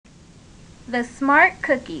The Smart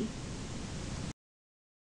Cookie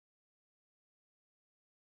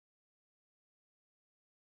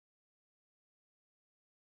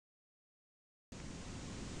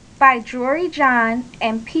by Jory John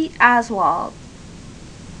and Pete Oswald.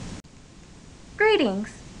 Greetings,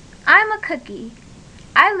 I'm a cookie.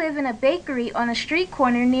 I live in a bakery on a street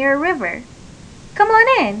corner near a river. Come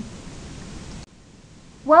on in.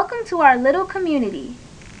 Welcome to our little community.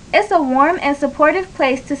 It's a warm and supportive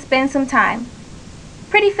place to spend some time.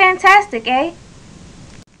 Pretty fantastic, eh?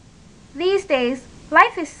 These days,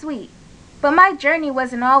 life is sweet, but my journey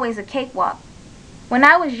wasn't always a cakewalk. When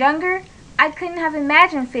I was younger, I couldn't have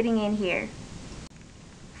imagined fitting in here.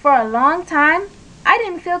 For a long time, I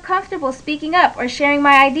didn't feel comfortable speaking up or sharing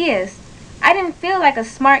my ideas. I didn't feel like a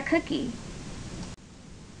smart cookie.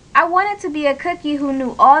 I wanted to be a cookie who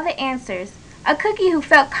knew all the answers, a cookie who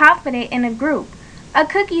felt confident in a group, a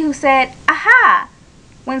cookie who said, "Aha!"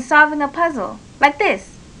 when solving a puzzle, like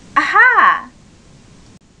this, "Aha!"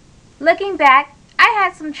 Looking back, I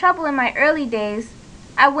had some trouble in my early days.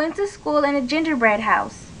 I went to school in a gingerbread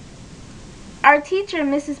house. Our teacher,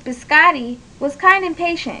 Mrs. Biscotti, was kind and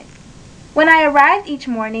patient. When I arrived each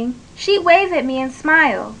morning, she'd wave at me and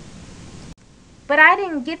smile. But I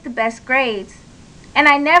didn't get the best grades, and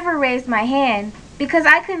I never raised my hand because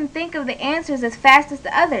I couldn't think of the answers as fast as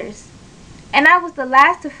the others, and I was the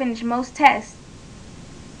last to finish most tests.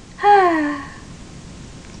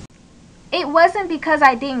 It wasn't because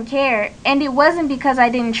I didn't care, and it wasn't because I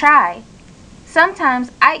didn't try.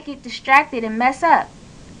 Sometimes I'd get distracted and mess up.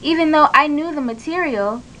 Even though I knew the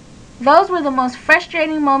material, those were the most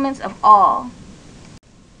frustrating moments of all.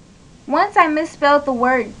 Once I misspelled the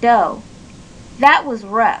word dough. That was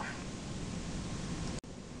rough.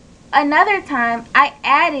 Another time, I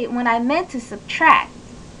added when I meant to subtract.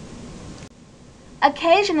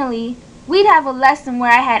 Occasionally, we'd have a lesson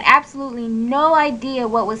where I had absolutely no idea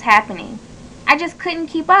what was happening. I just couldn't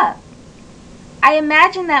keep up. I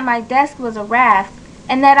imagined that my desk was a raft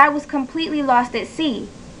and that I was completely lost at sea,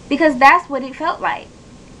 because that's what it felt like.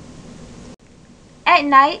 At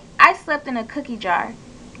night, I slept in a cookie jar.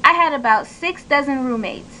 I had about 6 dozen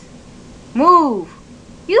roommates. Move!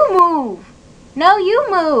 You move! No, you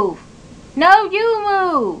move! No, you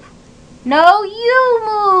move! No, you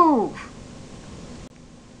move!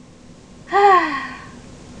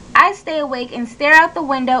 I stay awake and stare out the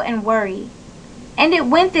window and worry. And it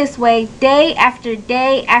went this way day after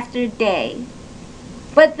day after day.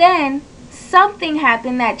 But then, something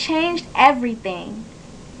happened that changed everything.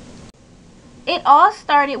 It all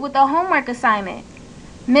started with a homework assignment.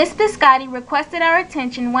 Miss Biscotti requested our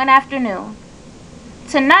attention one afternoon.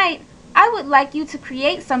 "Tonight, I would like you to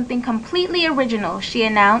create something completely original," she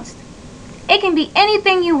announced. "It can be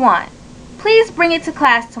anything you want. Please bring it to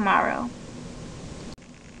class tomorrow."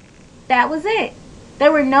 That was it.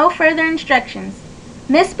 There were no further instructions.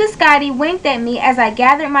 Miss Biscotti winked at me as I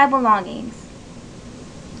gathered my belongings.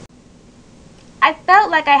 I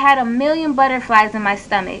felt like I had a million butterflies in my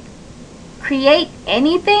stomach. Create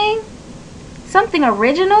anything? Something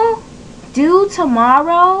original? Due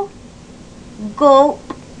tomorrow? Gulp.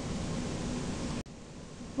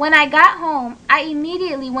 When I got home, I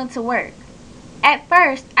immediately went to work. At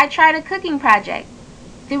first, I tried a cooking project.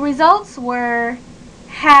 The results were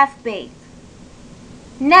half-baked.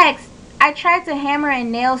 Next, I tried to hammer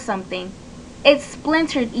and nail something. It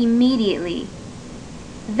splintered immediately.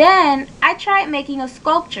 Then, I tried making a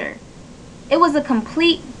sculpture. It was a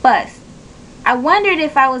complete bust. I wondered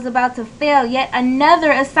if I was about to fail yet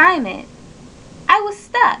another assignment. I was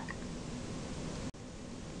stuck.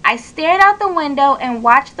 I stared out the window and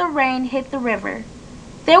watched the rain hit the river.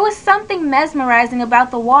 There was something mesmerizing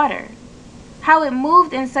about the water. How it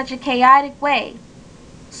moved in such a chaotic way,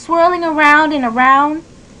 swirling around and around,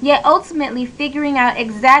 yet ultimately figuring out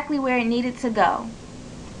exactly where it needed to go.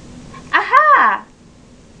 Aha!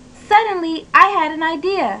 Suddenly, I had an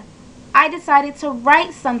idea. I decided to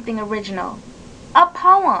write something original. A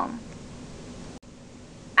poem.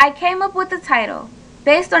 I came up with the title,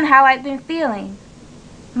 based on how I'd been feeling.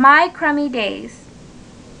 My Crummy Days.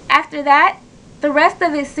 After that, the rest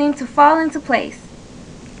of it seemed to fall into place.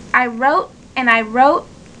 I wrote and I wrote.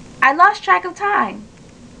 I lost track of time.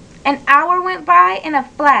 An hour went by in a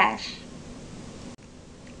flash.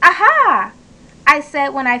 Aha! I said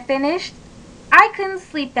when I finished. I couldn't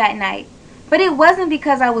sleep that night, but it wasn't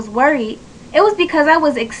because I was worried. It was because I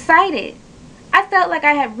was excited. I felt like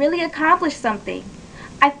I had really accomplished something.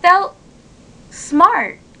 I felt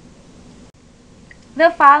smart.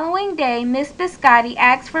 The following day, Miss Biscotti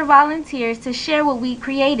asked for volunteers to share what we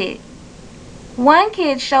created. One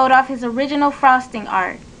kid showed off his original frosting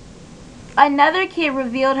art. Another kid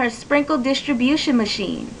revealed her sprinkle distribution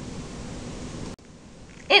machine.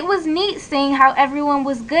 It was neat seeing how everyone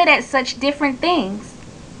was good at such different things.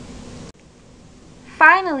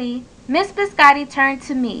 Finally, Miss Biscotti turned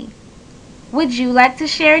to me. "Would you like to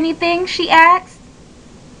share anything?" she asked.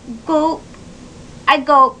 Gulp. I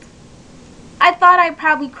gulped. I thought I'd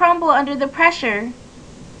probably crumble under the pressure.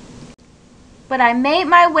 But I made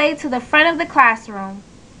my way to the front of the classroom.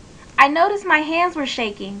 I noticed my hands were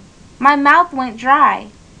shaking. My mouth went dry.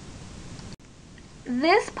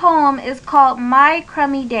 "This poem is called My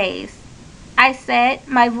Crummy Days," I said,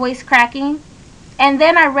 my voice cracking, and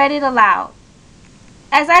then I read it aloud.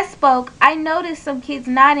 As I spoke, I noticed some kids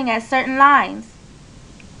nodding at certain lines.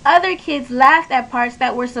 Other kids laughed at parts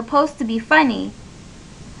that were supposed to be funny.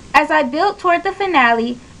 As I built toward the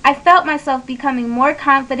finale, I felt myself becoming more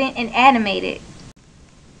confident and animated.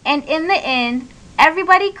 And in the end,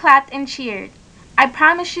 everybody clapped and cheered. I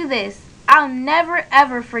promise you this, I'll never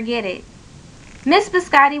ever forget it. Miss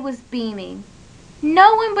Biscotti was beaming.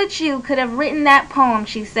 "No one but you could have written that poem,"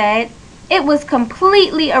 she said. "It was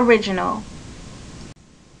completely original."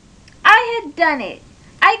 I had done it.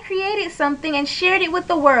 I created something and shared it with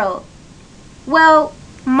the world. Well,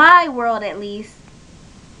 my world at least.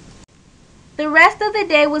 The rest of the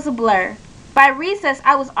day was a blur. By recess,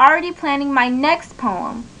 I was already planning my next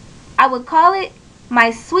poem. I would call it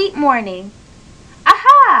My Sweet Morning.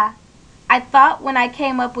 Aha! I thought when I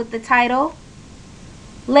came up with the title.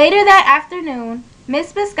 Later that afternoon,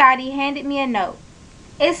 Miss Biscotti handed me a note.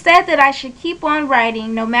 It said that I should keep on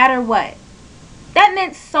writing no matter what. That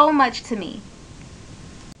meant so much to me.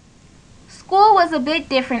 School was a bit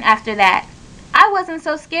different after that. I wasn't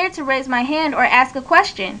so scared to raise my hand or ask a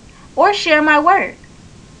question, or share my work.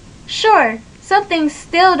 Sure, some things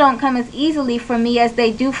still don't come as easily for me as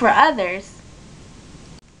they do for others.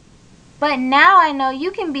 But now I know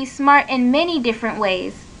you can be smart in many different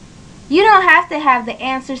ways. You don't have to have the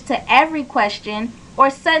answers to every question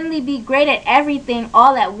or suddenly be great at everything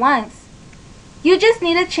all at once. You just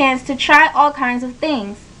need a chance to try all kinds of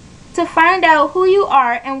things, to find out who you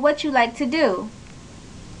are and what you like to do.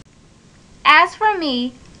 As for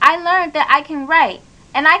me, I learned that I can write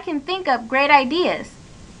and I can think up great ideas.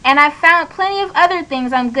 And I found plenty of other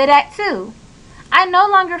things I'm good at too. I no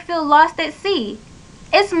longer feel lost at sea.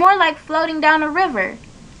 It's more like floating down a river.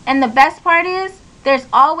 And the best part is, there's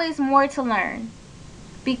always more to learn.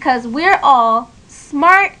 Because we're all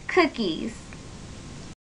smart cookies.